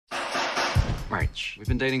Rach, we've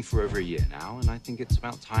been dating for over a year now, and I think it's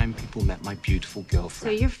about time people met my beautiful So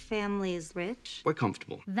girlfriend. your family is rich? We're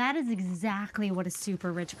comfortable. That is exactly what a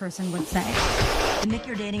super rich person would say. The Nick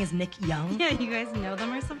you're dating is Nick Young? Yeah, you guys know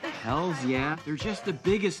them or something? Hells yeah. They're just the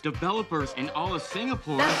biggest developers in all of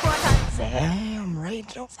Singapore. Damn,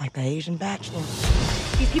 Rachel. It's like the Asian Bachelor.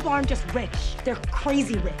 These people aren't just rich, they're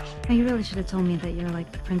crazy rich. Now, you really should have told me that you're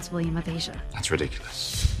like the Prince William of Asia. That's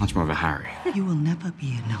ridiculous. Much more of a Harry. You will never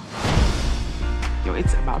be enough. Yo,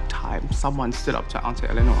 it's about time someone stood up to Auntie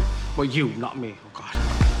Eleanor. Well, you, not me. Oh,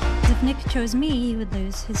 God. If Nick chose me, he would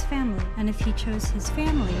lose his family. And if he chose his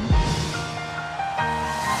family,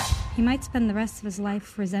 he might spend the rest of his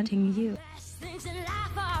life resenting you.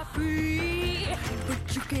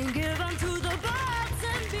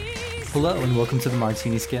 Hello and welcome to the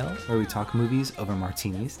Martini Scale, where we talk movies over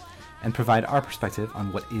martinis and provide our perspective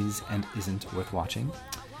on what is and isn't worth watching.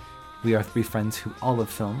 We are three friends who all love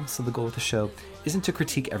film, so the goal of the show isn't to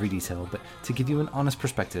critique every detail, but to give you an honest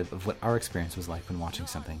perspective of what our experience was like when watching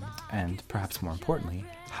something, and perhaps more importantly,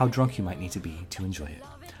 how drunk you might need to be to enjoy it.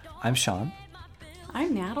 I'm Sean.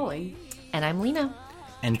 I'm Natalie. And I'm Lena.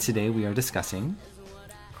 And today we are discussing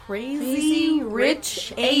Crazy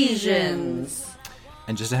Rich Asians.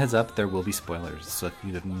 And just a heads up, there will be spoilers, so if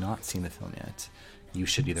you have not seen the film yet, you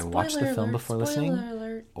should either watch the film before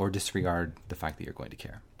listening or disregard the fact that you're going to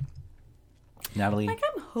care. Natalie?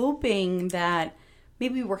 I'm hoping that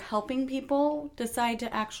maybe we're helping people decide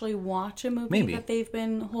to actually watch a movie that they've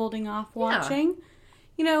been holding off watching. Yeah.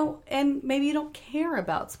 You know, and maybe you don't care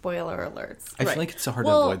about spoiler alerts. I feel like it's so hard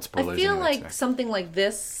to avoid spoilers. I feel like something like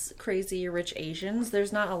this, Crazy Rich Asians,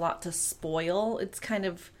 there's not a lot to spoil. It's kind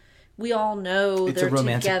of... We all know it's they're a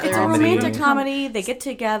romantic together. It's a romantic comedy. They get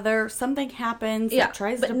together. Something happens that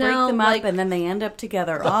tries to break them up, and then they end up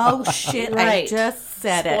together. Oh, shit. Right. I just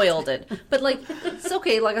said Spoiled it. But, like, it's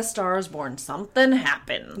okay. Like, A Star is Born. Something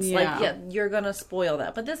happens. Yeah. Like, yeah, you're going to spoil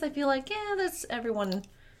that. But this, I feel like, yeah, that's everyone.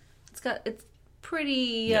 It's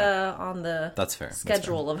pretty on the that's fair.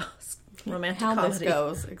 schedule of romantic how comedy. This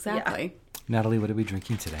goes. Exactly. Yeah. Natalie, what are we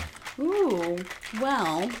drinking today? Ooh,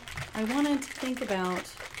 well, I wanted to think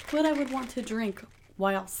about what I would want to drink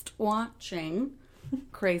whilst watching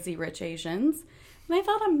Crazy Rich Asians. And I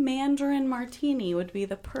thought a Mandarin martini would be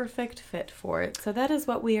the perfect fit for it. So that is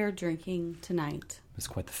what we are drinking tonight. It's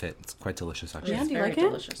quite the fit. It's quite delicious, actually. Yeah, do you very like it?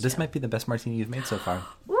 delicious, this might be the best martini you've made so far.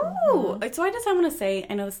 Ooh. So I just want to say,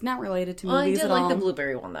 I know it's not related to movies I did at all. like the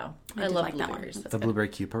blueberry one, though. I love like that one. blueberries. The blueberry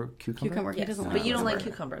cucumber? Cucumber. He doesn't like But you don't like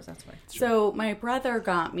cucumber. cucumbers, that's why. So my brother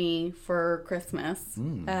got me for Christmas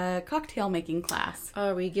a cocktail making class.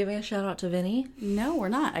 Are we giving a shout out to Vinny? No, we're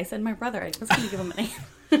not. I said my brother. I was going to give him a name.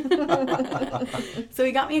 So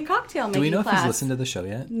he got me a cocktail making class. Do we know if he's listened to the show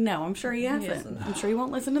yet? No, I'm sure he hasn't. I'm sure he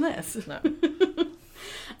won't listen to this. No.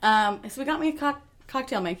 So we got me a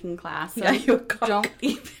cocktail making class. So Yeah, you a don't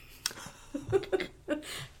even...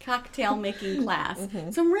 cocktail making class.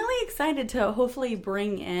 So I'm really excited to hopefully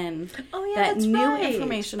bring in that new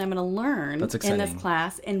information I'm going to learn in this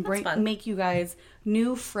class and make you guys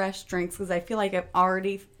new fresh drinks, because I feel like I've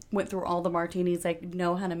already went through all the martinis I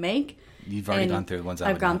know how to make. You've already gone through the ones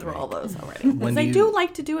I've gone through all those already. Because I do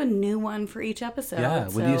like to do a new one for each episode. Yeah,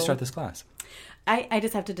 when do you start this class? I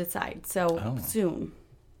just have to decide. So soon.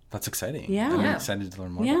 That's exciting. Yeah. I'm excited to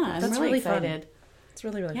learn more about this. I'm really excited. It's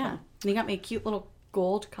really, really fun. And he got me a cute little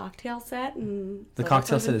gold cocktail set. And the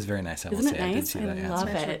cocktail set is very nice, I will Isn't say. it nice? I did see that. I love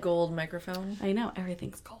It's it. a gold microphone. I know.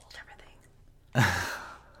 Everything's gold.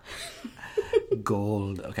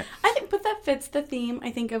 Gold. Okay. But that fits the theme,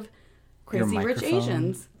 I think, of Crazy Rich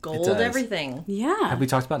Asians. Gold everything. Yeah. Have we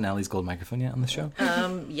talked about Natalie's gold microphone yet on the show?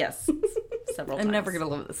 Yes. Several times. I'm never going to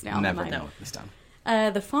live this down. Never live this down.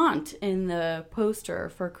 The font in the poster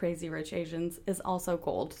for Crazy Rich Asians is also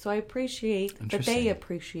gold. So I appreciate that they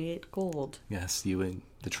appreciate gold. Yes, you and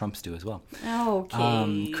the Trumps do as well.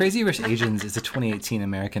 Okay. Crazy Rich Asians is a 2018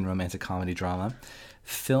 American romantic comedy drama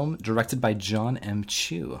film directed by John M.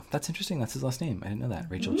 Chu. That's interesting. That's his last name. I didn't know that.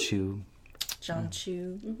 Rachel Chu. John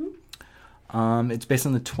Chu. It's based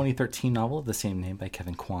on the 2013 novel of the same name by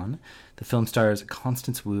Kevin Kwan. The film stars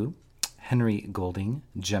Constance Wu, Henry Golding,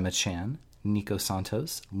 Gemma Chan, Nico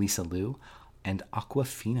Santos, Lisa Liu, and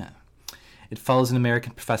Aquafina. It follows an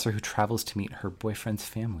American professor who travels to meet her boyfriend's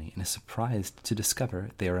family and is surprised to discover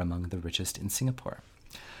they are among the richest in Singapore.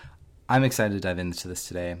 I'm excited to dive into this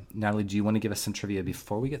today. Natalie, do you want to give us some trivia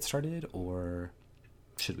before we get started, or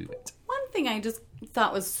should we wait? One thing I just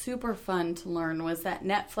thought was super fun to learn was that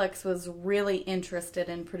Netflix was really interested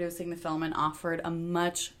in producing the film and offered a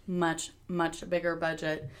much, much, much bigger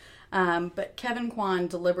budget. But Kevin Kwan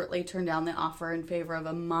deliberately turned down the offer in favor of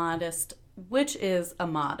a modest which is a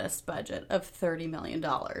modest budget of $30 million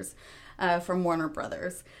from Warner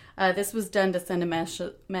Brothers. This was done to send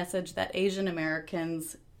a message that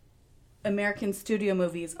American studio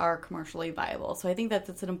movies are commercially viable. So I think that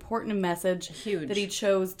that's an important message. Huge. That he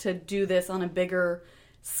chose to do this on a bigger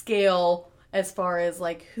scale as far as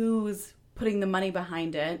like who's putting the money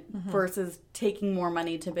behind it versus taking more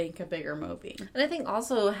money to make a bigger movie. And I think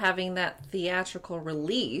also having that theatrical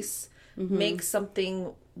release makes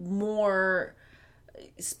something more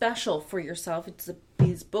special for yourself. It's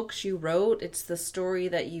these books you wrote, it's the story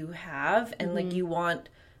that you have, and like you want,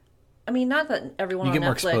 I mean, not that everyone you on get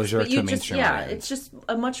more Netflix, exposure but to you a just, mainstream yeah, audience. it's just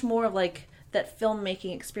a much more of like that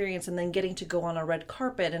filmmaking experience, and then getting to go on a red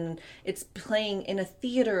carpet, and it's playing in a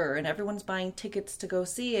theater, and everyone's buying tickets to go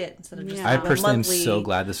see it instead of just I on a personally monthly... am so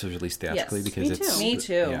glad this was released theatrically Yes. because Me it's...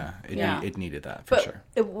 too. Me too. Yeah, it needed that for But sure.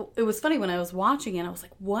 it was funny when I was watching it, I was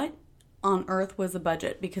like, what on earth was the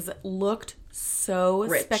budget? Because it looked so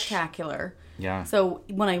Rich. spectacular. Yeah. So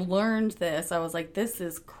when I learned this, I was like, this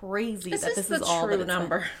is crazy. This that is this the is all that true it's been.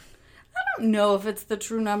 number. I don't know if it's the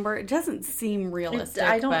true number. It doesn't seem realistic.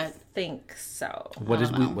 I don't but think so. What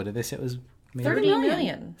did they say it was made? 30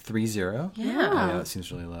 million. 30? Yeah. Oh, yeah, that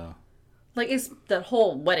seems really low. Like, it's the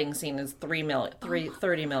whole wedding scene is 30 I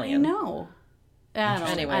million. know. I don't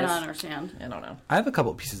Anyways. understand. I don't know. I have a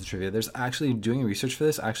couple pieces of trivia. There's actually, doing research for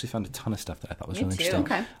this, I actually found a ton of stuff that I thought was really too.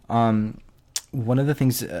 interesting. Okay. One of the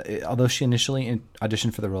things, although she initially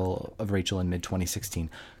auditioned for the role of Rachel in mid-2016,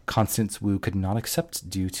 Constance Wu could not accept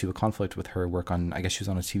due to a conflict with her work on, I guess she was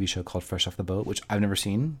on a TV show called Fresh Off the Boat, which I've never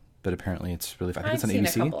seen, but apparently it's really fun. I think I've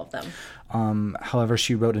it's seen on ABC. a couple of them. However,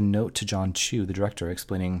 she wrote a note to John Chu, the director,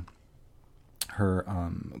 explaining her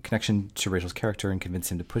connection to Rachel's character and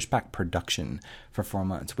convinced him to push back production for 4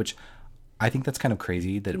 months, which I think that's kind of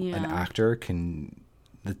crazy that an actor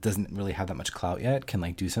that doesn't really have that much clout yet can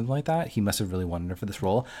like do something like that. He must have really wanted her for this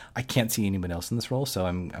role. I can't see anyone else in this role, so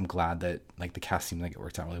I'm glad that like the cast seemed like it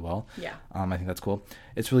worked out really well. Yeah. I think that's cool.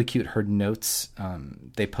 It's really cute. Her notes,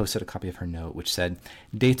 they posted a copy of her note which said,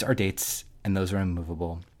 "Dates are dates and those are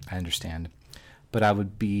immovable. I understand. But I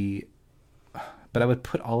would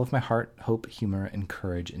put all of my heart, hope, humor, and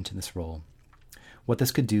courage into this role. What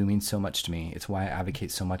this could do means so much to me. It's why I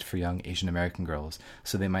advocate so much for young Asian American girls,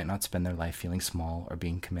 so they might not spend their life feeling small or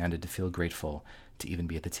being commanded to feel grateful to even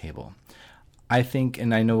be at the table." I think,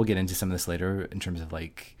 and I know we'll get into some of this later in terms of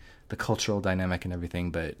like the cultural dynamic and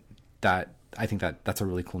everything, but I think that's a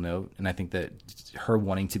really cool note, and I think that her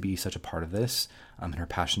wanting to be such a part of this and her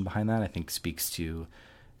passion behind that, I think speaks to,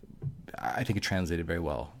 I think it translated very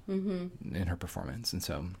well in her performance, and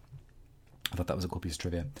so I thought that was a cool piece of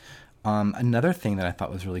trivia. Another thing that I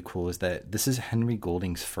thought was really cool is that this is Henry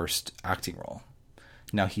Golding's first acting role.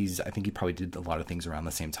 Now I think he probably did a lot of things around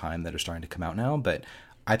the same time that are starting to come out now, but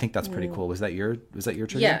I think that's pretty cool. Was that your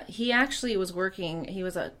trivia? Yeah, he actually was he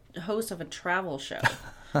was a host of a travel show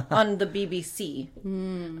on the BBC.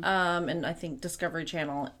 And I think Discovery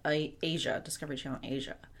Channel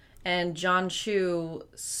Asia. And John Chu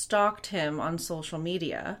stalked him on social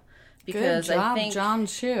media because Good job, I think John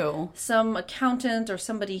Chu. some accountant or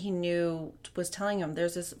somebody he knew was telling him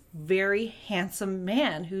there's this very handsome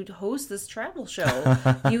man who hosts this travel show.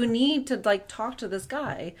 You need to like talk to this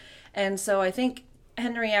guy. And so I think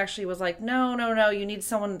Henry actually was like, no, you need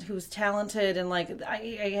someone who's talented and like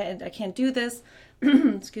I can't do this.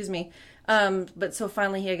 Excuse me. But so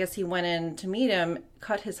finally I guess he went in to meet him,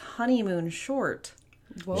 cut his honeymoon short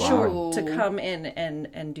to come in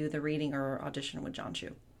and do the reading or audition with John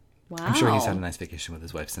Chu. Wow. I'm sure he's had a nice vacation with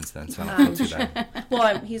his wife since then, so I don't feel too bad.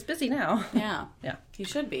 Well, he's busy now. Yeah. Yeah. He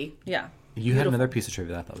should be. Yeah. You had another piece of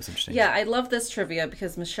trivia that I thought was interesting. Yeah, I love this trivia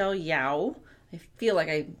because Michelle Yeoh, I feel like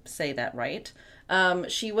I say that right.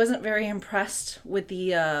 She wasn't very impressed with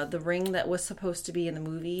the ring that was supposed to be in the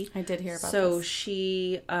movie. I did hear about so this.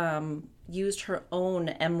 she used her own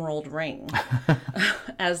emerald ring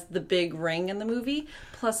as the big ring in the movie,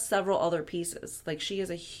 plus several other pieces. Like she has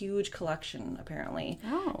a huge collection apparently,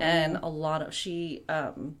 and a lot of she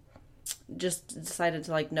just decided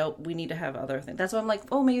to like, nope, we need to have other things. That's why I'm like,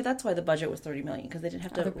 oh, maybe that's why the budget was $30 million, because they didn't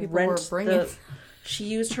have to Other people rent were bringing- She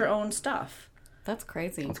used her own stuff. That's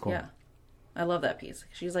crazy. That's cool. Yeah. I love that piece.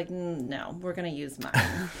 She's like, no, we're going to use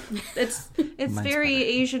mine. It's very better.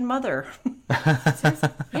 Asian mother.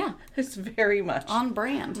 Yeah. It's very much. On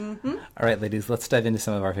brand. All right, ladies, let's dive into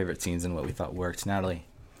some of our favorite scenes and what we thought worked. Natalie.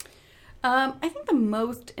 I think the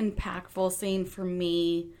most impactful scene for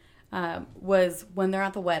me was when they're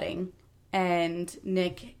at the wedding and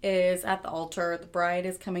Nick is at the altar. The bride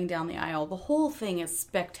is coming down the aisle. The whole thing is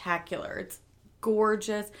spectacular. It's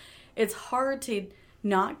gorgeous. It's hard to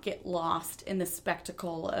not get lost in the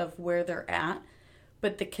spectacle of where they're at,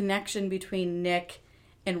 but the connection between Nick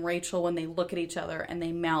and Rachel when they look at each other and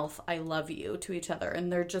they mouth "I love you" to each other,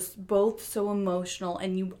 and they're just both so emotional,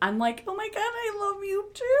 and I'm like, oh my god, I love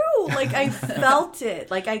you too. Like, I felt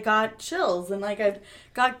it. Like, I got chills, and like I've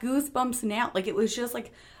got goosebumps now. Like, it was just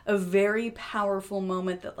like a very powerful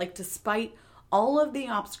moment that, like, despite all of the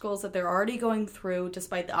obstacles that they're already going through,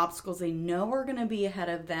 despite the obstacles they know are going to be ahead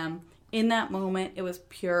of them, in that moment it was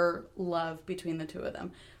pure love between the two of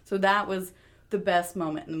them. So that was the best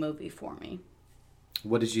moment in the movie for me.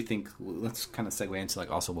 What did you think? Let's kind of segue into like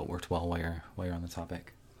also what worked well while you're on the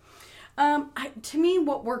topic. To me,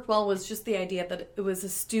 what worked well was just the idea that it was a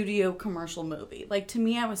studio commercial movie. Like, to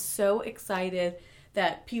me, I was so excited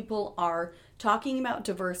that people are talking about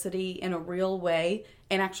diversity in a real way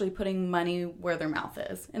and actually putting money where their mouth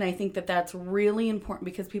is. And I think that that's really important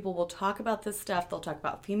because people will talk about this stuff. They'll talk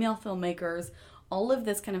about female filmmakers, all of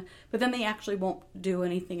this kind of, but then they actually won't do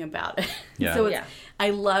anything about it. Yeah. So I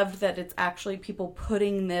loved that it's actually people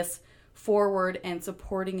putting this forward and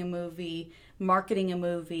supporting a movie, marketing a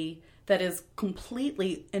movie that is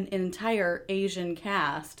completely an entire Asian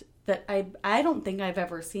cast that I don't think I've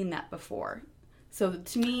ever seen that before. So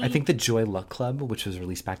to me, I think the Joy Luck Club, which was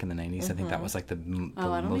released back in the 90s, I think that was like the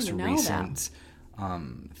most recent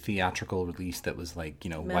theatrical release that was like,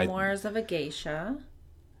 Memoirs of a Geisha.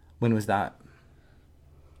 When was that?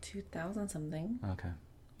 2000 something. Okay.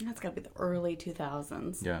 That's got to be the early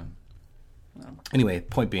 2000s. Yeah. Anyway,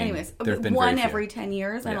 point being, there have been one very few. every 10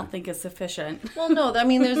 years, I don't think is sufficient. Well, no, I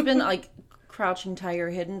mean, there's been like Crouching Tiger,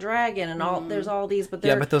 Hidden Dragon, and all. There's all these, but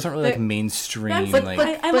but those aren't really like mainstream. But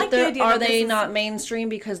I like the idea. Are they not mainstream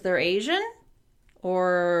because they're Asian,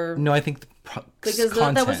 or no? I think because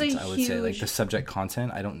content. that was a I would say like the subject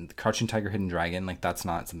content. I don't Crouching Tiger, Hidden Dragon. Like, that's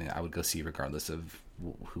not something that I would go see regardless of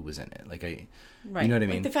who was in it. Like, you know what I mean?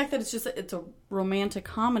 Like, the fact that it's a romantic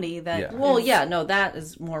comedy that. Yeah. That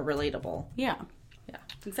is more relatable. Yeah.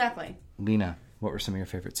 Exactly. Lena, what were some of your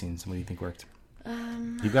favorite scenes? What do you think worked?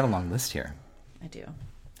 You've got a long list here. I do.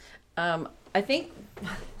 I think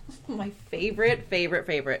my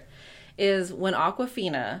favorite is when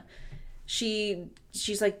Awkwafina,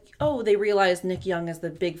 she's like, oh, they realize Nick Young is the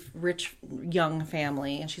big, rich, young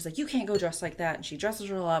family. And she's like, you can't go dressed like that. And she dresses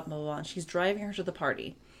her up, blah, blah, blah. And she's driving her to the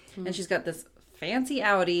party. Mm-hmm. And she's got this fancy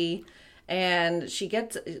Audi. And she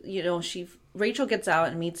gets, Rachel gets out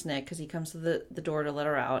and meets Nick because he comes to the door to let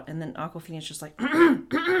her out. And then Awkwafina's just like,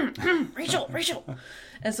 Rachel.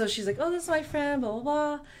 And so she's like, oh, this is my friend, blah, blah,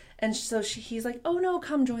 blah. And so he's like, oh, no,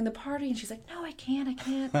 come join the party. And she's like, no, I can't.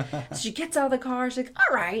 So she gets out of the car. She's like,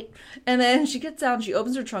 all right. And then she gets out and she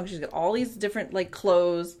opens her trunk. She's got all these different, like,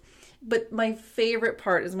 clothes. But my favorite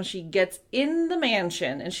part is when she gets in the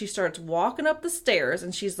mansion and she starts walking up the stairs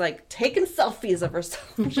and she's, like, taking selfies of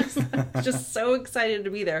herself. just so excited to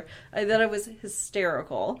be there. I thought it was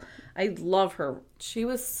hysterical. I love her. She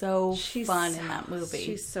was she's fun in that movie.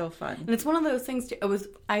 She's so fun. And it's one of those things,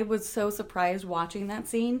 I was so surprised watching that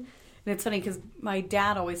scene. And it's funny because my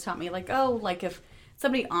dad always taught me, like, oh, like, if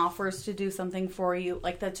somebody offers to do something for you,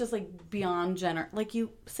 like, that's just, like, beyond generous. Like, you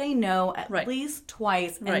say no at least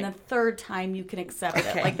twice, and the third time you can accept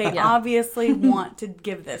it. Like, they obviously want to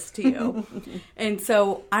give this to you. And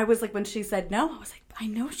so I was like, when she said no, I was like, I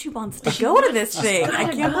know she wants to go to this thing.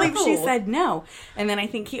 I can't believe she said no. And then I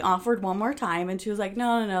think he offered one more time, and she was like,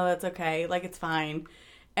 no, that's okay. Like, it's fine.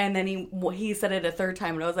 And then he said it a third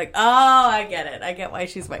time, and I was like, oh, I get it. I get why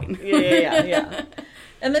she's waiting. Yeah.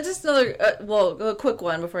 And then just another, a quick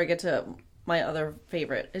one before I get to my other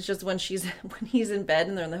favorite. It's just when he's in bed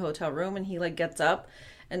and they're in the hotel room and he, like, gets up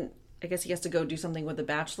and I guess he has to go do something with the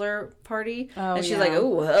bachelor party. Oh, and she's like,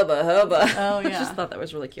 oh, hubba. Oh, yeah. I just thought that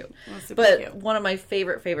was really cute. But cute. One of my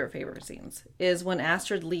favorite scenes is when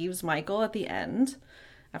Astrid leaves Michael at the end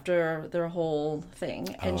after their whole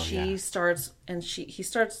thing. And he starts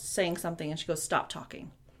saying something and she goes, stop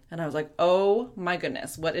talking. And I was like, oh my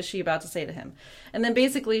goodness, what is she about to say to him? And then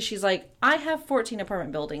basically she's like, I have 14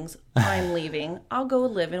 apartment buildings. I'm leaving. I'll go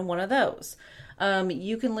live in one of those.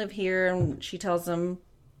 You can live here. And she tells him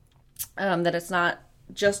that it's not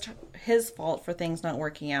just his fault for things not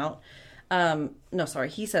working out.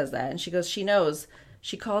 He says that. And she goes, she knows.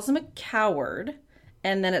 She calls him a coward.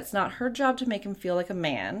 And then it's not her job to make him feel like a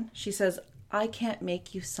man. She says, I can't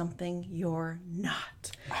make you something you're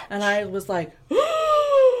not. Ouch. And I was like,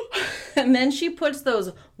 and then she puts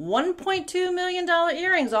those $1.2 million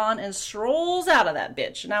earrings on and strolls out of that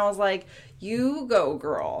bitch. And I was like, you go,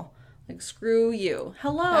 girl. Like, screw you.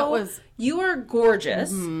 Hello. You are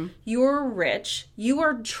gorgeous. Mm-hmm. You're rich. You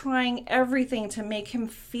are trying everything to make him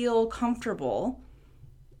feel comfortable.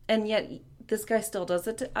 And yet this guy still does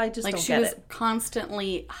it. I just Like don't she get was it.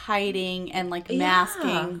 constantly hiding and like Yeah.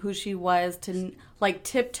 masking who she was to like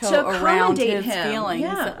tiptoe To around accommodate his him, feelings.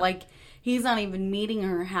 yeah. Like he's not even meeting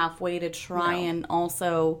her halfway to try No. and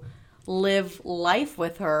also live life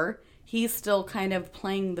with her. He's still kind of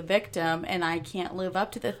playing the victim, and I can't live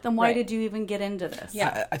up to this. Then why Right. did you even get into this?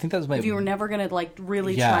 Yeah. I think that was my. If you were never going to like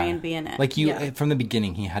really try and be in it. Like Yeah. from the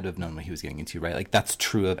beginning, he had to have known what he was getting into, right? Like that's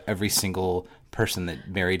true of every single person that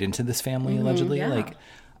married into this family, allegedly. yeah. Like,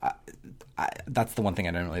 that's the one thing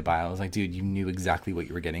I didn't really buy. I was like, dude, you knew exactly what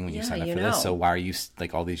you were getting when you Yeah, signed up you for this. know. So why are you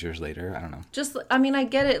like all these years later? I don't know. Just, I mean, I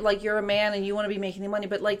get it. Like, you're a man and you want to be making the money,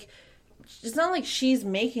 but like, it's not like she's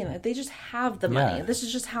making it. They just have the money. Yeah. This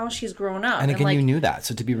is just how she's grown up. And again, like, you knew that,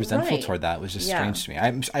 so to be resentful Right. toward that was just Yeah. strange to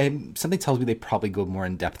me. Something tells me they probably go more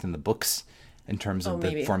in depth in the books in terms of the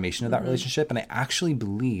maybe. formation of that relationship. And I actually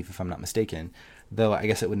believe, if I'm not mistaken, though I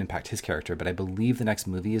guess it wouldn't impact his character, but I believe the next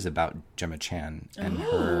movie is about Gemma Chan and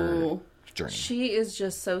her journey. She is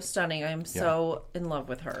just so stunning. I'm so in love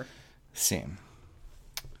with her. Same.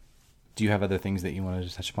 Do you have other things that you wanted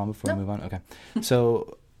to touch upon before we move on? Okay.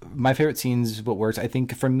 So my favorite scenes, what works, I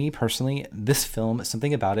think for me personally, this film,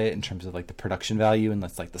 something about it in terms of like the production value and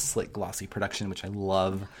that's like the slick, glossy production, which I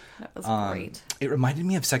love. That was great. It reminded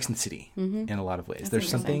me of Sex and the City in a lot of ways. There's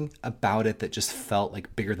something about it that just felt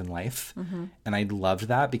like bigger than life. And I loved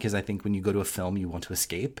that because I think when you go to a film, you want to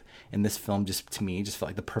escape. And this film just, to me, just felt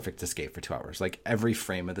like the perfect escape for 2 hours. Like every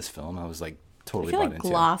frame of this film, I was like I totally feel bought like into.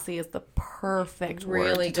 glossy is the perfect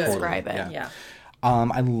Really word to good. describe it. Yeah. Yeah.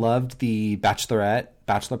 I loved the bachelor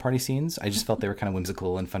party scenes. I just felt they were kind of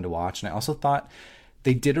whimsical and fun to watch. And I also thought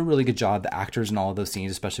they did a really good job, the actors in all of those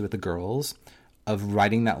scenes, especially with the girls, of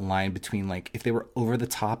writing that line between like, if they were over the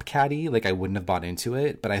top catty, like I wouldn't have bought into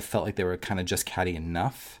it, but I felt like they were kind of just catty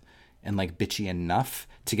enough and like bitchy enough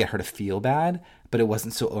to get her to feel bad, but it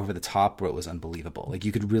wasn't so over the top where it was unbelievable. Like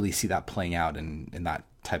you could really see that playing out in that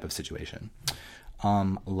type of situation.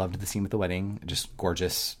 Loved the scene with the wedding, just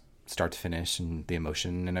gorgeous start to finish, and the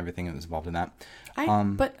emotion and everything that was involved in that.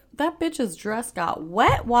 But that bitch's dress got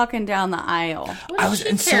wet walking down the aisle. What does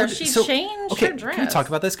she care? She changed okay, her dress. can we talk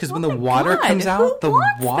about this? Because when Oh the my water God, comes who out, the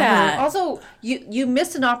wants water. that? Also, you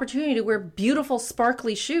missed an opportunity to wear beautiful,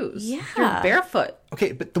 sparkly shoes. Yeah. You're barefoot.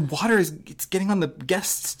 Okay, but the water it's getting on the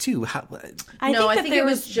guests too. How? I No, I that think there it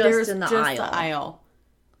was just there's in the just aisle. the aisle.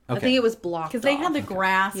 I think it was blocked Because they had off. the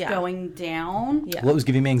grass Yeah. going down. Yeah. What was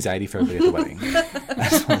giving me anxiety for everybody at the wedding? I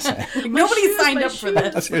just want to say. Nobody shoes, signed my up for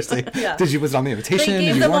this. Seriously. Yeah. Was it on the They invitation? Did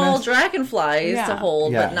gave you them want all it? dragonflies Yeah. to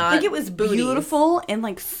hold, Yeah. but not I think it was booties. beautiful and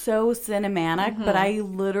like so cinematic, but I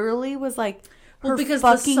literally was like, her because the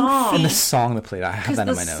fucking song- And the feet. song that played, I have Because that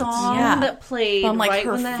the in my notes. song Yeah. that played But I'm like, right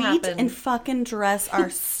her when that feet happened. and fucking dress are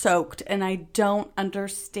soaked, and I don't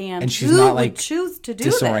understand. And she's who not would like choose to do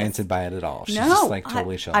disoriented this. by it at all. She's No, just like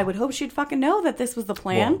totally chill. I would hope she'd fucking know that this was the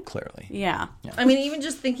plan. Well, clearly. Yeah. I mean, even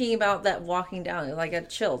just thinking about that walking down, like, I got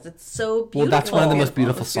chills. It's so beautiful. Well, that's one of the most Beautiful.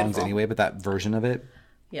 beautiful It's songs beautiful. anyway, but that version of it,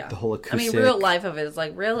 Yeah. the whole I mean, acoustic- real life of it is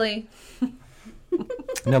like, really?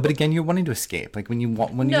 no, but again, you're wanting to escape. Like when you No,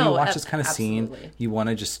 you watch this kind of scene, absolutely. you want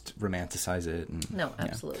to just romanticize it. And, No, yeah.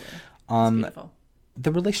 absolutely. It's beautiful.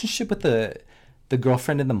 The relationship with the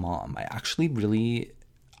girlfriend and the mom, I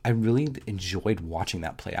really enjoyed watching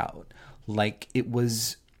that play out. Like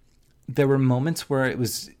there were moments where it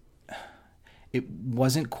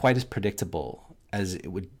wasn't quite as predictable as it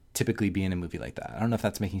would typically be in a movie like that. I don't know if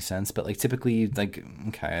that's making sense, but like typically, like,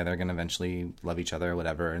 okay, they're gonna eventually love each other or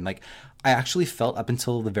whatever. And like, I actually felt up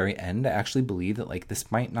until the very end, I actually believed that like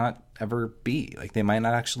this might not ever be, like they might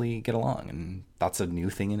not actually get along, and that's a new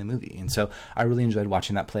thing in a movie. And so I really enjoyed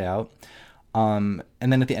watching that play out. And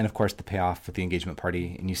then at the end, of course, the payoff with the engagement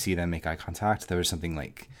party, and you see them make eye contact. There was something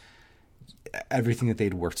like everything that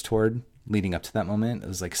they'd worked toward leading up to that moment. It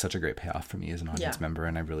was like such a great payoff for me as an audience member,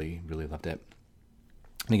 and I really, really loved it.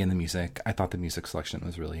 And again, the music, I thought the music selection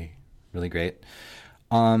was really, really great.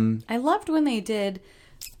 I loved when they did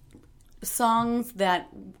songs that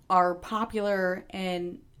are popular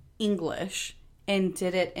in English and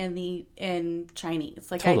did it in Chinese.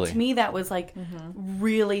 Like Totally. to me, that was like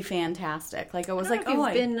really fantastic. Like I was like, If oh,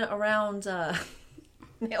 you've been around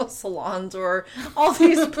nail salons or all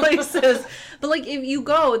these places, but like if you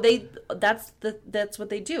go, that's what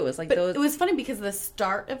they do. It's like But those. it was funny because the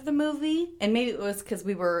start of the movie, and maybe it was because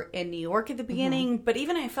we were in New York at the beginning, but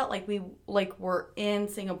even I felt like we were in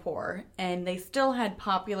Singapore, and they still had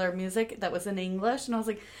popular music that was in English, and I was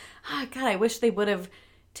like, God, I wish they would have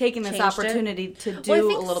taken this Changed it. opportunity to do Well, I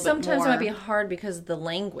think a little bit more. sometimes it might be hard because of the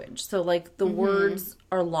language. So like the words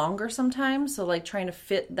are longer sometimes. So like trying to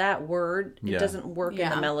fit that word, it Yeah. doesn't work in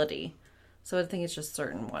Yeah. the melody. So I think it's just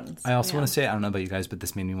certain ones. I also want to say, I don't know about you guys, but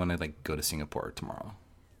this made me want to like go to Singapore tomorrow.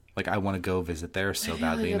 Like I want to go visit there so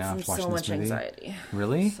badly now after watching this movie. So much anxiety.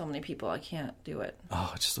 Really? So many people. I can't do it.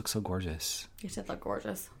 Oh, it just looks so gorgeous. It did look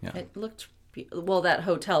gorgeous. Yeah. It looked... Well, that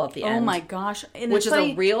hotel at the end. Oh my gosh. And which is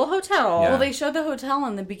a real hotel. Yeah. Well, they showed the hotel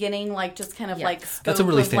in the beginning, like just kind of like scope That's a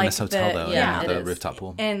really of, famous like, hotel, though. yeah, the it is. rooftop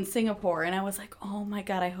pool. in Singapore. And I was like, oh my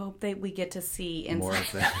God, I hope that we get to see inside. More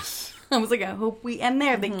of this. I was like, I hope we end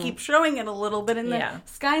there. They keep showing it a little bit in the Yeah.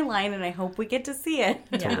 skyline, and I hope we get to see it.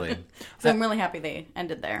 Totally. So I'm really happy they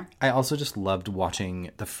ended there. I also just loved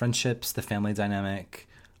watching the friendships, the family dynamic.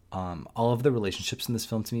 All of the relationships in this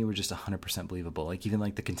film to me were just 100% believable. Like even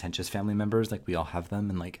like the contentious family members, like we all have them.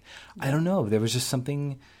 And like, I don't know, there was just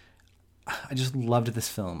something, I just loved this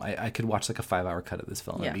film. I could watch like a 5-hour cut of this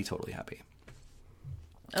film and be totally happy.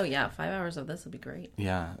 Oh yeah, 5 hours of this would be great.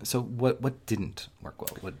 Yeah. So what didn't work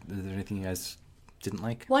well? Is there anything you guys didn't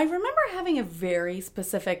like? Well, I remember having a very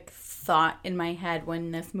specific thought in my head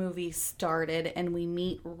when this movie started and we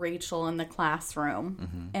meet Rachel in the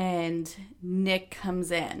classroom and Nick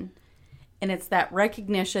comes in. And it's that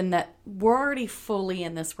recognition that we're already fully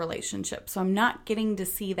in this relationship. So I'm not getting to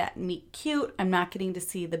see that meet cute. I'm not getting to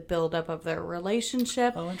see the buildup of their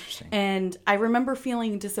relationship. Oh, interesting. And I remember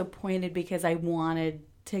feeling disappointed because I wanted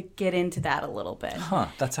to get into that a little bit. Huh,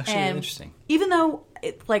 that's actually really interesting. Even though,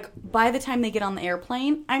 like, by the time they get on the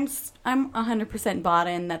airplane, I'm 100% bought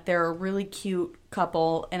in that they're a really cute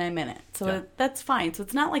couple and I'm in it. So that's fine. So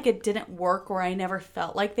it's not like it didn't work or I never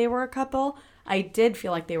felt like they were a couple. I did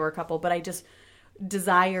feel like they were a couple, but I just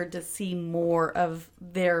desired to see more of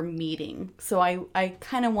their meeting. So I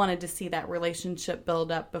kind of wanted to see that relationship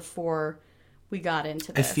build up before we got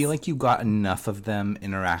into this. I feel like you got enough of them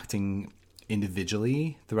interacting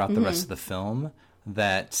individually throughout the rest of the film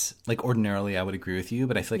that, like, ordinarily I would agree with you,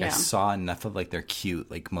 but I feel like I saw enough of like their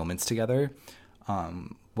cute like moments together.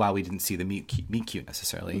 While we didn't see the meet cute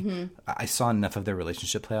necessarily, I saw enough of their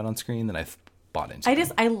relationship play out on screen that I've bought into.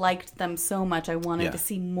 I liked them so much. I wanted to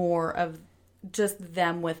see more of just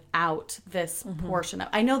them without this portion of.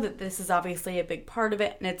 I know that this is obviously a big part of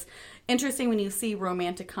it, and it's interesting when you see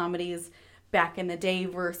romantic comedies back in the day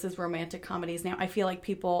versus romantic comedies now. I feel like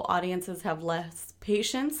audiences have less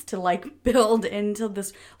patience to like build into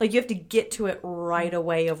this. Like you have to get to it right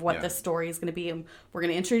away of what the story is going to be. And we're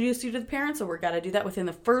going to introduce you to the parents, so we're got to do that within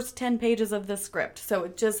the first 10 pages of the script. So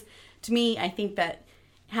it just, to me, I think that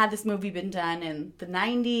had this movie been done in the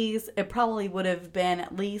 90s, it probably would have been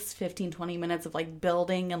at least 15, 20 minutes of like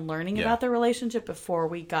building and learning about their relationship before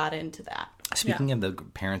we got into that. Speaking of the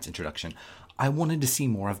parents' introduction, I wanted to see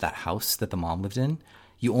more of that house that the mom lived in.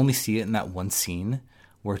 You only see it in that one scene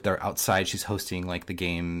where they're outside. She's hosting like the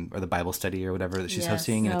game or the Bible study or whatever that she's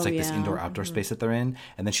hosting. And it's like this indoor-outdoor space that they're in.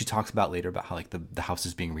 And then she talks about later about how like the house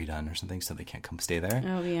is being redone or something so they can't come stay there.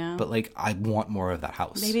 Oh, yeah. But like I want more of that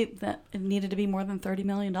house. Maybe that it needed to be more than $30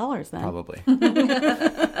 million then. Probably.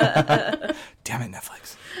 Damn it,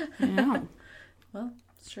 Netflix. Yeah. Well,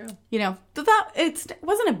 it's true. You know, it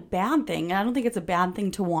wasn't a bad thing. I don't think it's a bad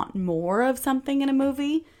thing to want more of something in a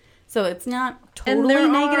movie. So it's not totally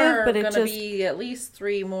negative, but it's just be at least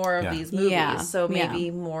 3 more of these movies. So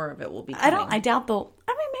maybe more of it will be coming. I doubt maybe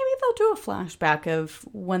they'll do a flashback of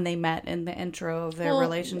when they met in the intro of their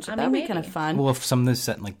relationship. That'd be kind of fun. Well, if some of this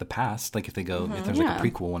set in like the past, like if they go, if there's like a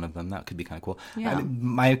prequel one of them, that could be kind of cool. Yeah.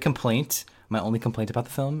 My only complaint about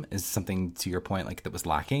the film is something to your point, like that was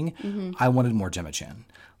lacking. I wanted more Gemma Chan.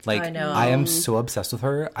 Like, I know. I am so obsessed with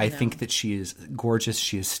her. I think that she is gorgeous.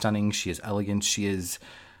 She is stunning. She is elegant. She is...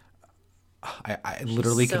 I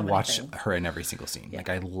literally could watch her in every single scene. Yeah. Like,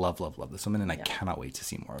 I love this woman, and I cannot wait to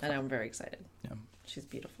see more of her. And I'm very excited. Yeah. She's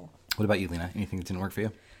beautiful. What about you, Lena? Anything that didn't work for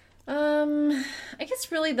you? I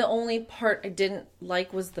guess really the only part I didn't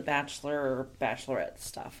like was the Bachelor or Bachelorette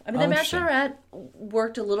stuff. I mean, the Bachelorette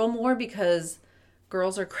worked a little more because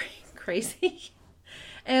girls are crazy.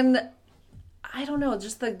 And I don't know,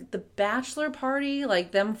 just the Bachelor party,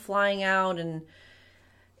 like them flying out and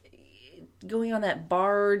going on that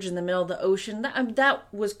barge in the middle of the ocean, that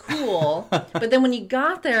was cool. But then when you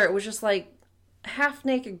got there, it was just like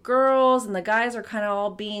half-naked girls, and the guys are kind of all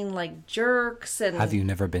being like jerks. And have you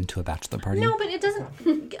never been to a bachelor party? No, but it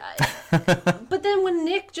doesn't. But then when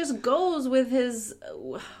Nick just goes with his,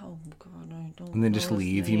 oh god, I don't. And then just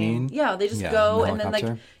leave. You mean? Yeah, they just go, and then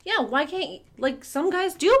like, why can't like some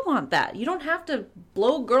guys do want that? You don't have to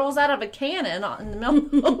blow girls out of a cannon in the middle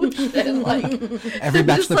of the ocean. Like every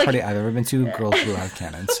bachelor party I've ever been to, girls blew out of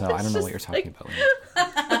cannons. So I don't know what you're talking about.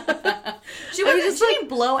 She didn't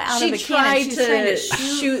blow out of a cannon. She tried to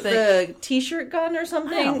shoot the t-shirt gun or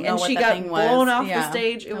something, and she got blown off the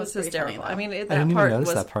stage. It was hysterical. I mean, I didn't even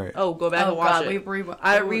notice that part. Oh, go back and watch it.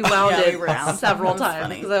 I rewound it several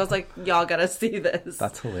times because I was like, y'all gotta see this.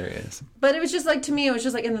 That's hilarious. But it was just like, to me, it was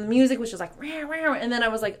just like, and the music was just like, rah, rah, and then I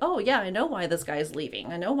was like, oh yeah, I know why this guy's leaving.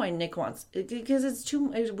 I know why Nick wants it, because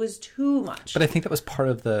it was too much. But I think that was part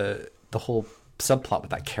of the whole subplot with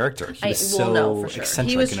that character. He was eccentric.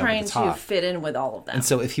 He was and trying over the top. to fit in with all of them. And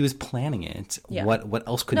so if he was planning it, what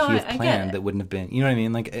else could he have planned that wouldn't have been? You know what I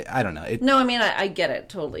mean? Like, I don't know. No, I mean, I get it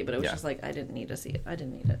totally, but it was just like, I didn't need to see it. I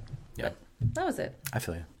didn't need it. Yeah. But that was it. I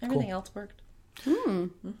feel you. Everything else worked.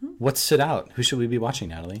 What stood out? Who should we be watching,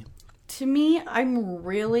 Natalie? To me, I'm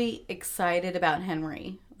really excited about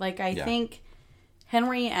Henry. Like, I think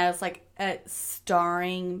Henry as like a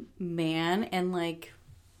starring man and like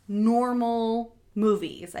normal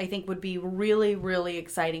movies, I think would be really, really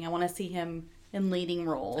exciting. I want to see him in leading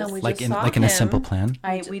roles. And we Like just in A Simple Plan?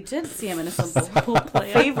 We did see him in A Simple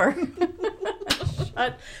Plan. Favor.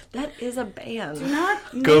 That is a band. Do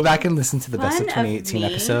not Go back and listen to the Best of fun of 2018 me.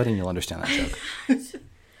 episode and you'll understand that joke.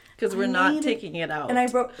 Because we're not taking it out. And I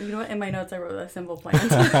wrote, you know what, in my notes I wrote A Simple Plan.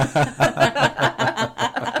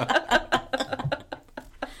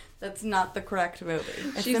 That's not the correct movie.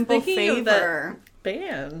 A She's Simple thinking of Favor. that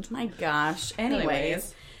band. My gosh.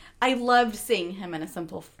 Anyways, I loved seeing him in A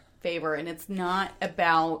Simple Favor, and it's not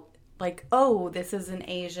about like, oh, this is an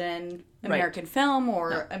Asian American film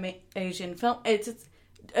or Asian film. It's just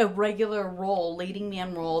a regular role, leading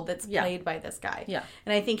man role that's played by this guy. Yeah.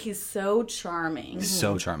 And I think he's so charming.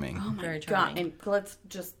 So charming. Oh my Very god. charming. And let's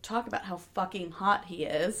just talk about how fucking hot he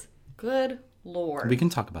is. Good Lord. We can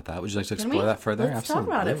talk about that. Would you like to Can explore we? that further? Let's talk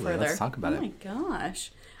about it further. Let's talk about Oh it. my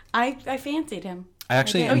gosh. I fancied him. I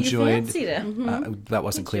actually You enjoyed. fancied it. That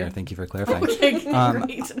wasn't clear. Thank you for clarifying. Okay,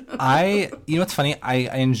 great. You know what's funny? I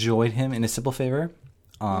enjoyed him in A Simple Favor.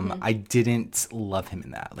 I didn't love him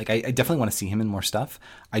in that. Like, I definitely want to see him in more stuff.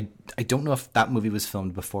 I don't know if that movie was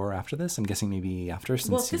filmed before or after this. I'm guessing maybe after.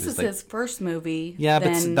 Since Well, he this was is like, his first movie. yeah,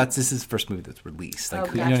 then... but this is his first movie that's released. Like,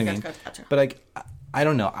 Oh, you know what I mean? gotcha. But like, I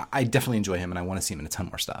don't know. I definitely enjoy him, and I want to see him in a ton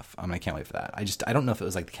more stuff. I can't wait for that. I don't know if it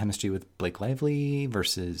was like the chemistry with Blake Lively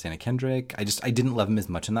versus Anna Kendrick. I didn't love him as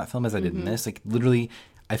much in that film as I did in this. Like, literally,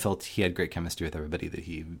 I felt he had great chemistry with everybody that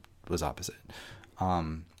he was opposite.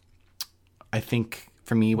 I think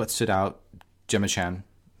for me, what stood out, Gemma Chan.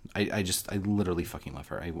 I literally fucking love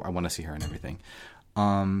her. I want to see her in everything.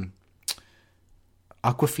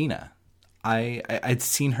 Awkwafina. I'd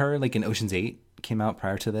seen her like in Ocean's 8. Came out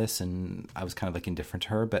prior to this, and I was kind of like indifferent to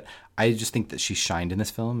her, but I just think that she shined in this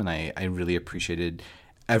film, and I really appreciated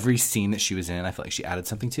every scene that she was in. I felt like she added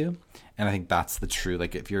something to, and I think that's the true,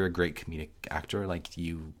 like, if you're a great comedic actor, like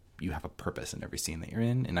you have a purpose in every scene that you're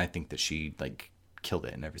in, and I think that she like killed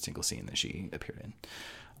it in every single scene that she appeared in.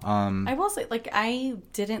 I will say, like, I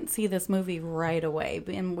didn't see this movie right away,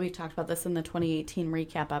 and we talked about this in the 2018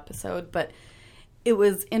 recap episode, but it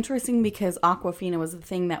was interesting because Awkwafina was the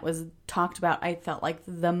thing that was talked about, I felt like,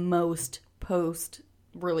 the most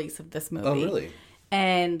post-release of this movie. Oh, really?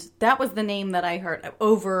 And that was the name that I heard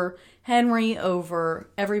over Henry, over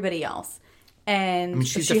everybody else. And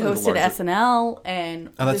she's she definitely the hosted larger- SNL, and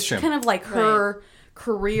that's true. kind of like her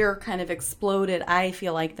career kind of exploded, I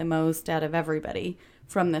feel like, the most out of everybody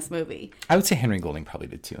from this movie. I would say Henry Golding probably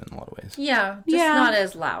did too in a lot of ways. Yeah, just not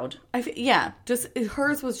as loud. Just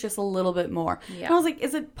hers was just a little bit more. Yeah. And I was like,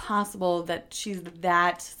 is it possible that she's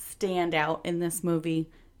that standout in this movie,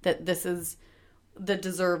 that this is the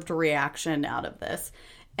deserved reaction out of this?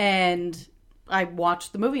 And I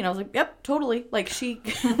watched the movie and I was like, yep, totally. Like, she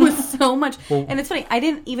was so much. And it's funny, I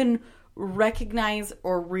didn't even recognize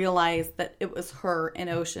or realize that it was her in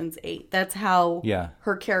Ocean's 8. That's how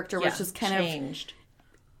her character was just kind changed.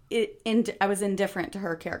 I was indifferent to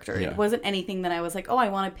her character. Yeah. It wasn't anything that I was like, oh, I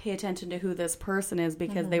want to pay attention to who this person is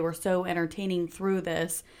because they were so entertaining through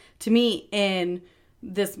this. To me, in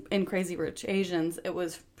Crazy Rich Asians,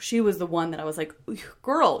 she was the one that I was like,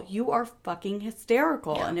 girl, you are fucking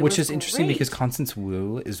hysterical. And it Which was is interesting great. because Constance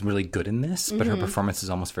Wu is really good in this, but her performance is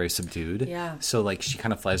almost very subdued. Yeah. So like she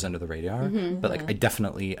kind of flies under the radar. But like I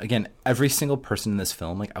definitely, again, every single person in this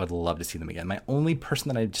film, like I would love to see them again. My only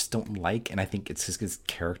person that I just don't like, and I think it's just his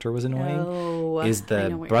character was annoying, is the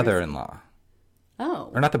brother-in-law. Oh.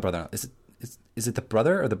 Or not the brother-in-law. Is it the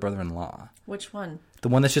brother or the brother-in-law? Which one? The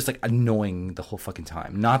one that's just like annoying the whole fucking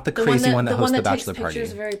time. Not the crazy one that hosts the bachelor party.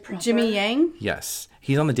 Very proper. Jimmy Yang? Yes.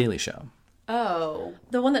 He's on The Daily Show. Oh.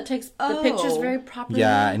 The one that takes the pictures very properly.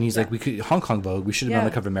 Yeah, and he's like, we could Hong Kong Vogue. We should have been on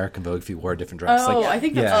the cover of American Vogue if you wore a different dress. Oh, like, I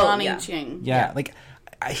think that's Ronnie Ching. Yeah, like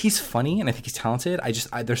he's funny and I think he's talented.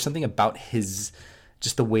 There's something about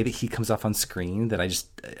just the way that he comes off on screen that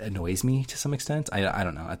annoys me to some extent. I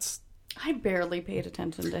don't know. I barely paid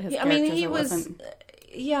attention to his I characters. mean, he was.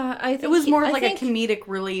 Yeah, I think it was more like a comedic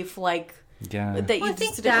relief, like. Yeah. That you I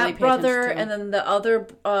think just didn't really that pay attention brother to. and then the other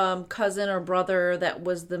cousin or brother that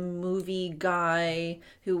was the movie guy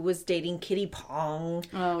who was dating Kitty Pong.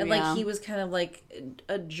 Oh, and yeah. like he was kind of like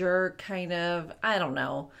a jerk, kind of. I don't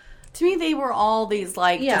know. To me, they were all these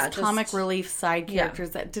like just comic relief side characters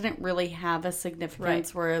that didn't really have a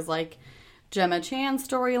significance. Whereas like Gemma Chan's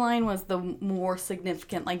storyline was the more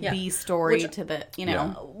significant like B story to the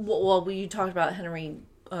Well, you talked about Henry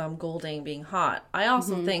Golding being hot. I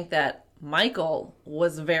also think that Michael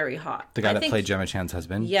was very hot. The guy that played Gemma Chan's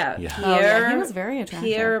husband? Yeah. Pierre, he was very attractive.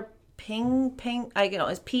 Pierre Ping,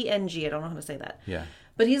 it's PNG. I don't know how to say that. Yeah.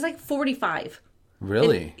 But he's like 45.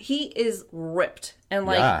 Really? And he is ripped. And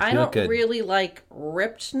like, Yeah, I he looked don't good. really like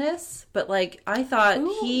rippedness, but like, I thought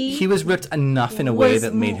He was ripped enough in a way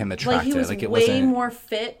that made him attractive. Like, he was way more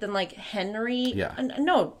fit than like Henry. Yeah.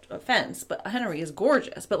 No offense, but Henry is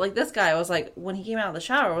gorgeous. But like this guy, I was like, when he came out of the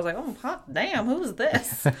shower, I was like, oh, hot damn, who's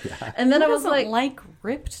this? And then I was like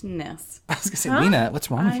rippedness. I was going to say, Lena,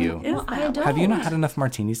 what's wrong with you? Well, I don't. Have you not had enough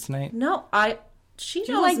martinis tonight? No, she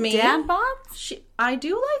Do knows you like me. dad bods? I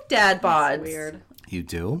do like dad bods. Weird. You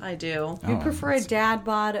do? I do. You prefer a dad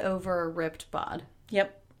bod over a ripped bod?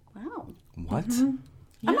 Yep. Wow. What?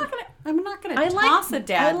 Mm-hmm. I'm not gonna toss a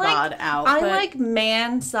dad bod out. I but like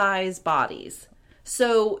man-sized bodies.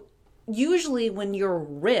 So usually when you're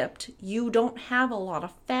ripped, you don't have a lot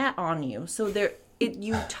of fat on you. So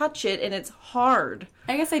you touch it and it's hard.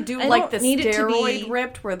 I guess I do I like the don't need it to steroid be-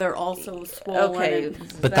 ripped where they're also swollen. Okay,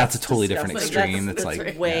 and- But that's a totally different disgusting. extreme. That's That's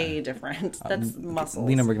like way different. That's muscles.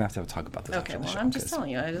 Lena, we're gonna have to talk about this. Okay, after the well, show, I'm just 'cause-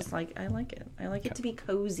 telling you. I like it. I like it to be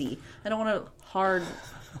cozy. I don't want a hard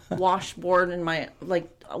washboard in my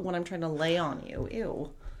when I'm trying to lay on you.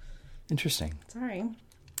 Ew. Interesting. Sorry.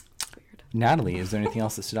 Natalie, is there anything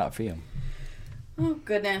else that stood out for you? Oh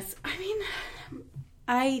goodness! I mean,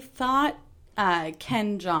 I thought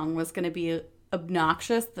Ken Jeong was going to be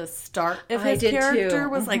obnoxious. The start of I his did character too.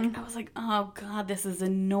 was like, I was like, oh god, this is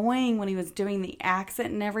annoying when he was doing the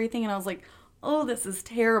accent and everything, and I was like, oh, this is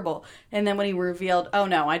terrible. And then when he revealed, oh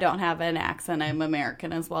no, I don't have an accent, I'm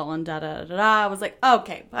American as well, and da da da da, I was like,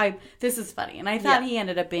 okay, this is funny. And I thought he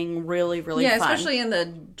ended up being really, really fun. Especially in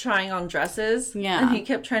the trying on dresses. Yeah. And he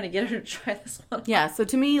kept trying to get her to try this one. Yeah, so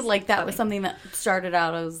to me, like, that was something that started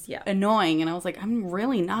out as annoying, and I was like, I'm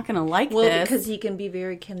really not going to like this. Well, because he can be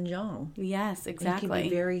very Ken Jeong. Yes, exactly. He can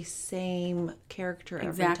be very same character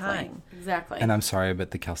every time. Exactly. And I'm sorry,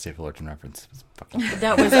 but the Cal State Fullerton reference was fucking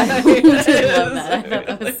That was, I did love that. I thought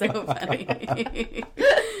that was so funny.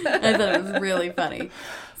 I thought it was really funny.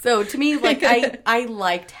 So to me, like, I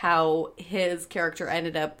liked how his character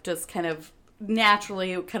ended up just kind of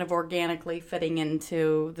naturally, kind of organically fitting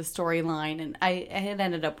into the storyline, and it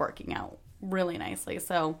ended up working out really nicely.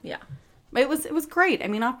 So yeah, it was great. I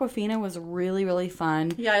mean, Awkwafina was really, really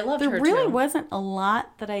fun. Yeah, I loved her There really too. wasn't a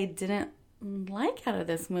lot that I didn't like out of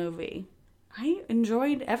this movie. I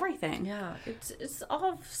enjoyed everything. Yeah, it's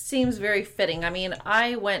all seems very fitting. I mean,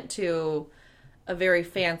 I went to a very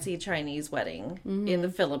fancy Chinese wedding in the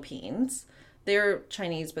Philippines. They're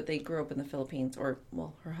Chinese, but they grew up in the Philippines, or,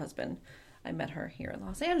 well, her husband. I met her here in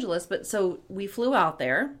Los Angeles. But so we flew out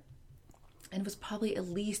there, and it was probably at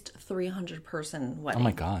least 300-person wedding. Oh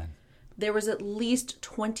my God. There was at least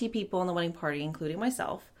 20 people in the wedding party, including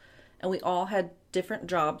myself. And we all had different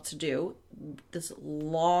jobs to do. This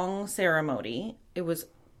long ceremony. It was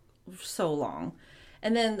so long.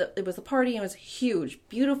 And then it was a party. And it was huge,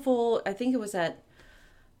 beautiful. I think it was at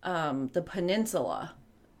the peninsula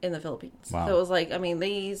in the Philippines. Wow. So it was like, I mean,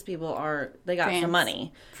 these people they got some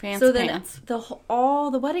money. So then all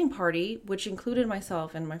the wedding party, which included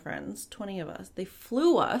myself and my friends, 20 of us, they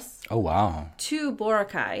flew us Oh, wow. to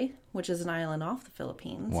Boracay, which is an island off the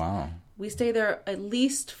Philippines. Wow. We stayed there at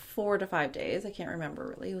least 4 to 5 days. I can't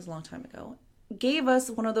remember really. It was a long time ago. Gave us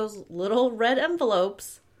one of those little red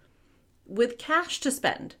envelopes with cash to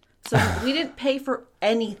spend. So we didn't pay for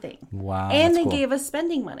anything. Wow. And that's they cool. gave us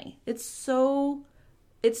spending money. It's so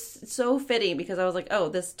fitting because I was like, oh,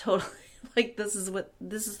 this totally, like, this is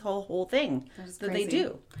the whole thing that they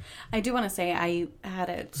do. I do want to say I had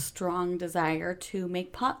a strong desire to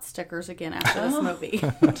make pot stickers again after this movie.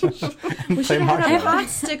 We should have had a pot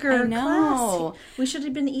sticker I know. class. We should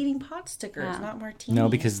have been eating pot stickers, not martinis. No,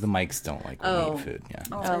 because the mics don't like when we eat food. Yeah.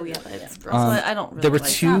 Oh yeah, that's So I don't really There were like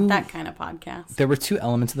two. not that kind of podcast. There were two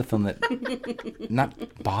elements of the film that not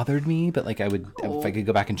bothered me, but like I would, if I could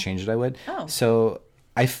go back and change it, I would. Oh. So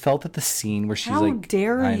I felt that the scene where she's How like,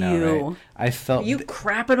 dare I know, you? right? I felt You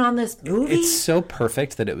crapping on this movie? it's so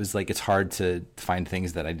perfect that it was like it's hard to find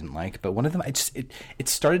things that I didn't like. But one of them, it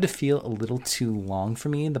started to feel a little too long for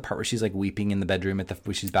me. The part where she's like weeping in the bedroom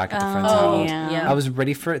where she's back at the friend's house. yeah. I was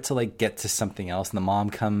ready for it to like get to something else, and the mom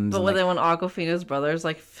comes. But and, when like, when Awkwafina's brothers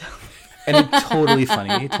like, and it, totally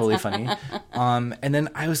funny. And then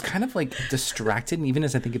I was kind of like distracted, and even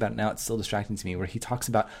as I think about it now, it's still distracting to me. Where he talks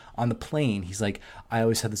about on the plane, he's like, "I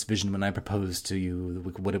always had this vision when I proposed to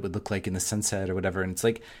you, what it would look like in the sunset or whatever." And it's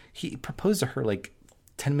like he proposed to her like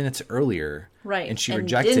 10 minutes earlier, Right, And she and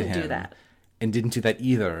rejected didn't him. do that. And didn't do that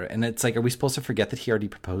either. And it's like, are we supposed to forget that he already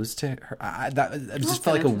proposed to her? It just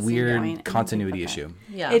felt like a weird continuity issue.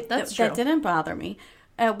 yeah, that's true. That didn't bother me.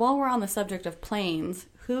 While we're on the subject of planes,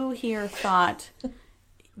 who here thought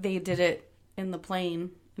they did it in the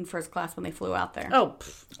plane in first class when they flew out there? Oh,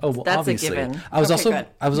 Oh, well, that's obviously. a given. I was Okay,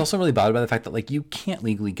 good. also really bothered by the fact that like you can't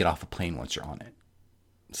legally get off a plane once you're on it.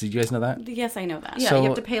 So you guys know that? Yes, I know that. Yeah, So- you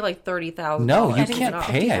have to pay like $30,000. No, you I think can't it's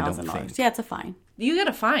pay, I don't $50,000. think. Yeah, it's a fine. You get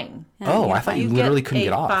a fine. Oh, Yeah, I thought you You literally get couldn't a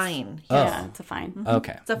get off. fine. Oh, Yeah, it's a fine.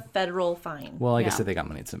 okay. It's a federal fine. Well, I guess Yeah. if they got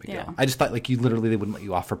money, it's no big Yeah. deal. I just thought like you literally they wouldn't let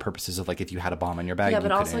you off for purposes of like if you had a bomb in your bag. yeah, you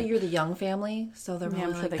but also couldn't. you're the Young family, so they're Yeah, I'm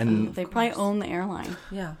probably sure like, they probably own the airline.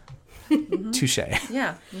 yeah, Touche.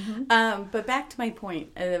 yeah. But back to my point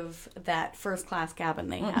of that first class cabin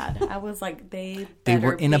they had. I was like, They better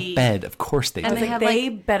were in be- a bed, of course they I was did. like, had, they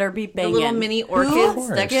like, better be The banging. little mini Who orchids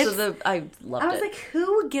next gets- to the. I loved I was it. like,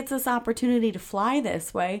 who gets this opportunity to fly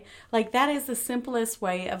this way? Like, that is the simplest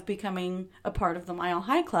way of becoming a part of the Mile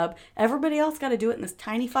High Club. Everybody else got to do it in this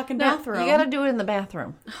tiny fucking No, bathroom. you got to do it in the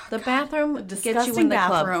bathroom. The bathroom gets you disgusting in the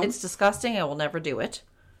bathroom. club. It's disgusting. I will never do it.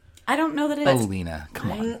 I don't know that it Oh, is. Lena,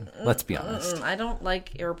 come on. Let's be honest. I don't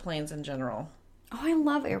like airplanes in general. Oh, I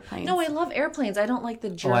love airplanes. No, I love airplanes. I don't like the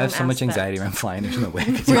germ Oh, I have so much aspect. anxiety around flying. There's no way. I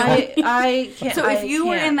could do it. I can't. So if you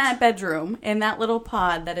were can't. in that bedroom, in that little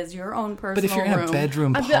pod that is your own personal But if you're in room, a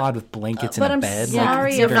bedroom I bet- pod with blankets in But a I'm bed,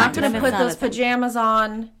 sorry, like, if it's I'm very going to different. put It's not those a thing. pajamas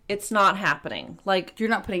on, it's not happening. Like you're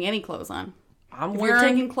not putting any clothes on. I'm If you're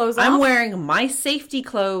wearing, taking clothes I'm off? wearing my safety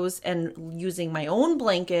clothes and using my own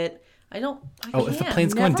blanket. I Oh, if the can't.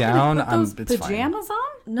 plane's going Never gonna down, put those it's fine. pajamas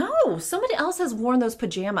on? No, somebody else has worn those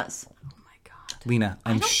pajamas. Oh my god. Lena,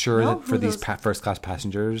 I'm don't sure know that for who these those- first class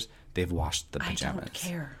passengers, they've washed the I pajamas. don't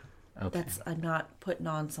care. Okay. I'm not putting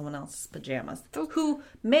on someone else's pajamas who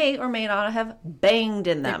may or may not have banged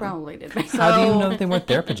in They them. probably did. How do you know that they weren't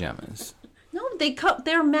their pajamas? No,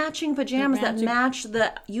 they're matching pajamas They're matching- that match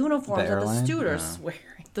the uniforms The that the airline? stewardess No. wearing.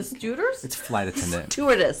 The stewardess? It's flight attendant.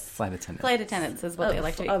 Stewardess. Flight attendant. Flight attendants is what they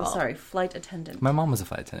like to be I'm called. sorry, flight attendant. My mom was a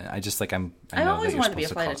flight attendant. I just like I I know always that you're wanted to be a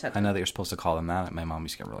supposed flight call, attendant. I know that you're supposed to call them that. My mom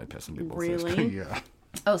used to get really pissed when people say Really? stuff. Yeah.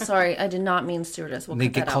 Oh, sorry, I did not mean stewardess. We'll They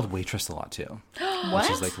cut get that called out. waitress a lot too. What?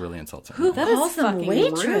 Which is like really insulting. Who That is calls them fucking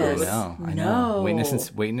waitress? rude. I know. No.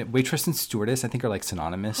 Waitress and stewardess, I think, are like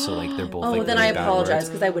synonymous. So like they're both. Oh, like, then really I bad apologize words.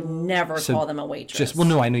 because I would never So call them a waitress. Well,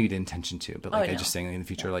 no, I know you didn't intention to, but like I I know. just saying in the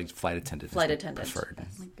future, like flight attendant. Flight is attendant. preferred.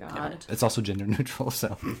 God. It's also gender neutral,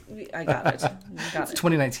 so I got it. Got it.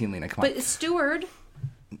 2019, Lena. Come on. But steward?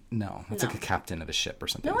 No, it's like a captain of a ship or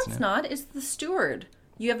something. No, isn't it's it? not. It's the steward.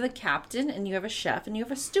 You have the captain, and you have a chef, and you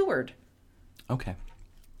have a steward, Okay.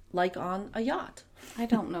 like on a yacht. I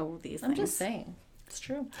don't know these I'm things. just saying. It's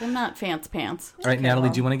true. I'm not fancy pants. All right, Natalie,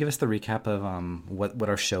 do you want to give us the recap of what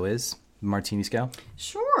our show is? Martini Scale.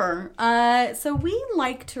 Sure. So we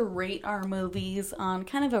like to rate our movies on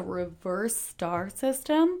kind of a reverse star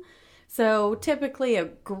system. So typically a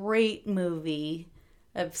great movie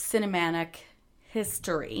of cinematic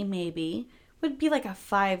history, maybe, would be like a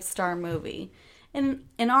 5-star movie. And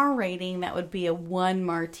in our rating, that would be a 1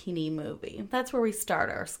 martini movie. That's where we start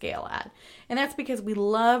our scale at. And that's because we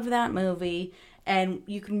love that movie and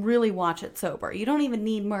you can really watch it sober. You don't even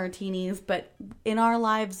need martinis, but in our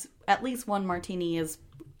lives, at least 1 martini is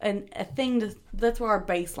a thing that's where our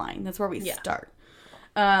baseline, that's where we start.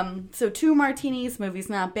 So 2 martinis, movie's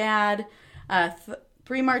not bad.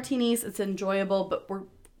 3 martinis, it's enjoyable, but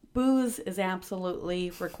booze is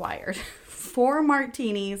absolutely required. 4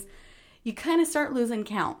 martinis, you kind of start losing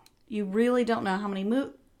count. You really don't know how many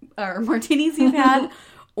martinis you've had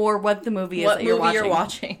or what the movie is What that you're movie watching. you're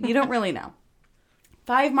watching. You don't really know.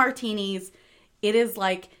 5 martinis, it is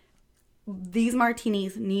like these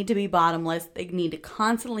martinis need to be bottomless. They need to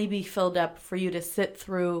constantly be filled up for you to sit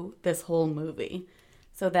through this whole movie.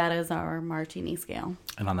 So that is our martini scale.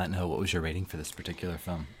 And on that note, what was your rating for this particular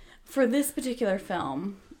film? For this particular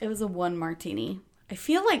film, it was a 1 martini. I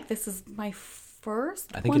feel like this is my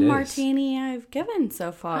first I think 1 it is. martini I've given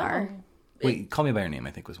so far. Wait, Call Me by Your Name,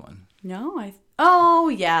 I think, was one. No, Oh,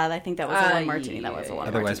 yeah, I think that was a one martini. That was a one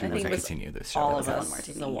Otherwise, martini. we would continue this show. all of That us was one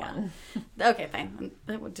martini. the one. Okay, fine.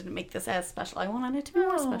 That didn't make this as special. I wanted it to be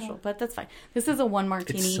more special, but that's fine. This is a one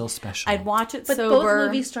martini. It's still special. I'd watch it But sober. both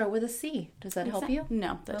movies start with a C. Does that help you?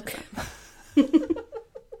 No, that doesn't.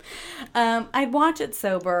 I'd watch it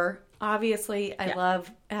sober. Obviously, I love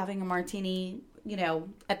having a martini,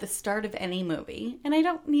 at the start of any movie. And I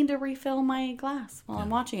don't need to refill my glass while I'm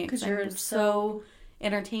watching it because you're so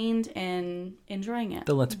entertained and enjoying it.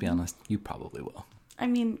 Though, let's be honest, you probably will. I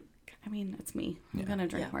mean, it's me. I'm going to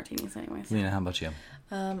drink martinis anyways. Lena, how about you?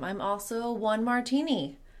 I'm also one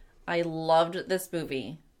martini. I loved this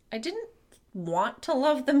movie. I didn't want to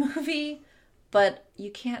love the movie, but you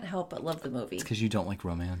can't help but love the movie. It's because you don't like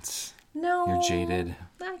romance. No. You're jaded.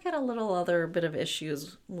 I got a little other bit of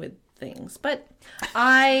issues with things, but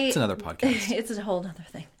it's another podcast. It's a whole other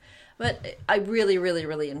thing. But I really, really,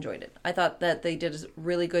 really enjoyed it. I thought that they did a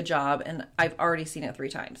really good job, and I've already seen it 3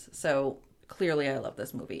 times. So clearly I love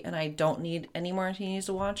this movie, and I don't need any martinis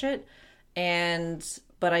to watch it.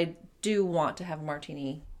 But I do want to have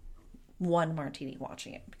one martini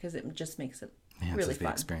watching it, because it just makes it really fun. The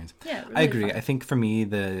experience. Yeah, really I agree. fun. I think for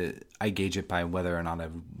me, I gauge it by whether or not I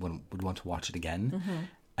would want to watch it again. Mm-hmm.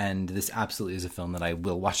 And this absolutely is a film that I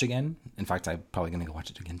will watch again. In fact, I'm probably going to go watch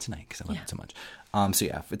it again tonight because I love it so much. So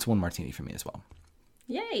yeah, it's one martini for me as well.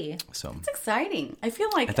 Yay. So It's exciting. I feel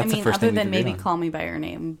like, That's the first other thing than we've agreed maybe on. Call Me By Your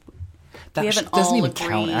Name, that we haven't doesn't all even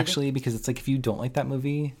count agreed. actually, because it's like if you don't like that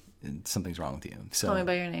movie, something's wrong with you. So Call Me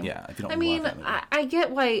By Your Name. Yeah, if you don't I mean, love that movie. I get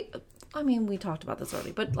why. I mean, we talked about this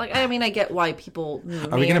already, but I get why people may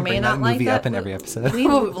Are we or going to may bring not that like movie that. up in every episode? We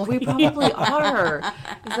probably are.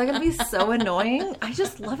 Is that going to be so annoying? I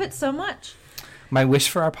just love it so much. My wish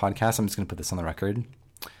for our podcast, I'm just going to put this on the record,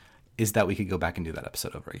 is that we could go back and do that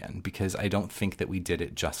episode over again, because I don't think that we did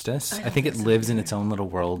it justice. I think it lives in its own little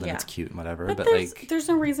world and it's cute and whatever, but there's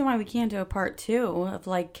no reason why we can't do a part 2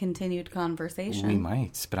 of continued conversation. we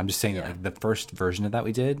might. But I'm just saying that the first version of that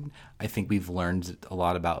we did, I think we've learned a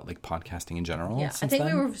lot about podcasting in general. Yeah, since I think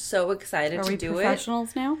then. we were so excited Are to we do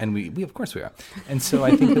professionals now? And we of course we are. And so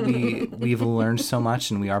I think that we've learned so much,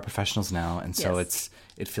 and we are professionals now. And so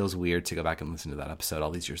it feels weird to go back and listen to that episode all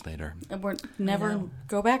these years later. We're never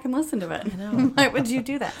go back and listen to it. I know. Why would you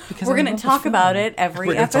do that? Because we're I going love to the talk film. about it every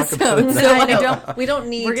We're gonna talk episode. about So we don't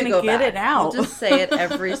need we're to gonna go get back. it out. We'll just say it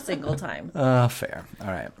every single time. Fair. All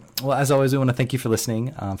right. Well, as always, we want to thank you for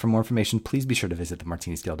listening. For more information, please be sure to visit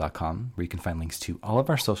themartiniscale.com, where you can find links to all of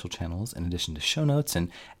our social channels, in addition to show notes and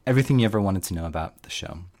everything you ever wanted to know about the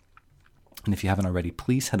show. And if you haven't already,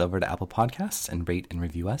 please head over to Apple Podcasts and rate and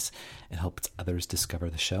review us. It helps others discover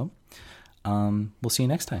the show. We'll see you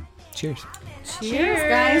next time. Cheers. Cheers,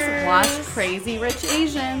 guys. Watch Crazy Rich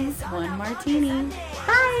Asians. One martini.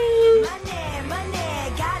 Bye. Money, money.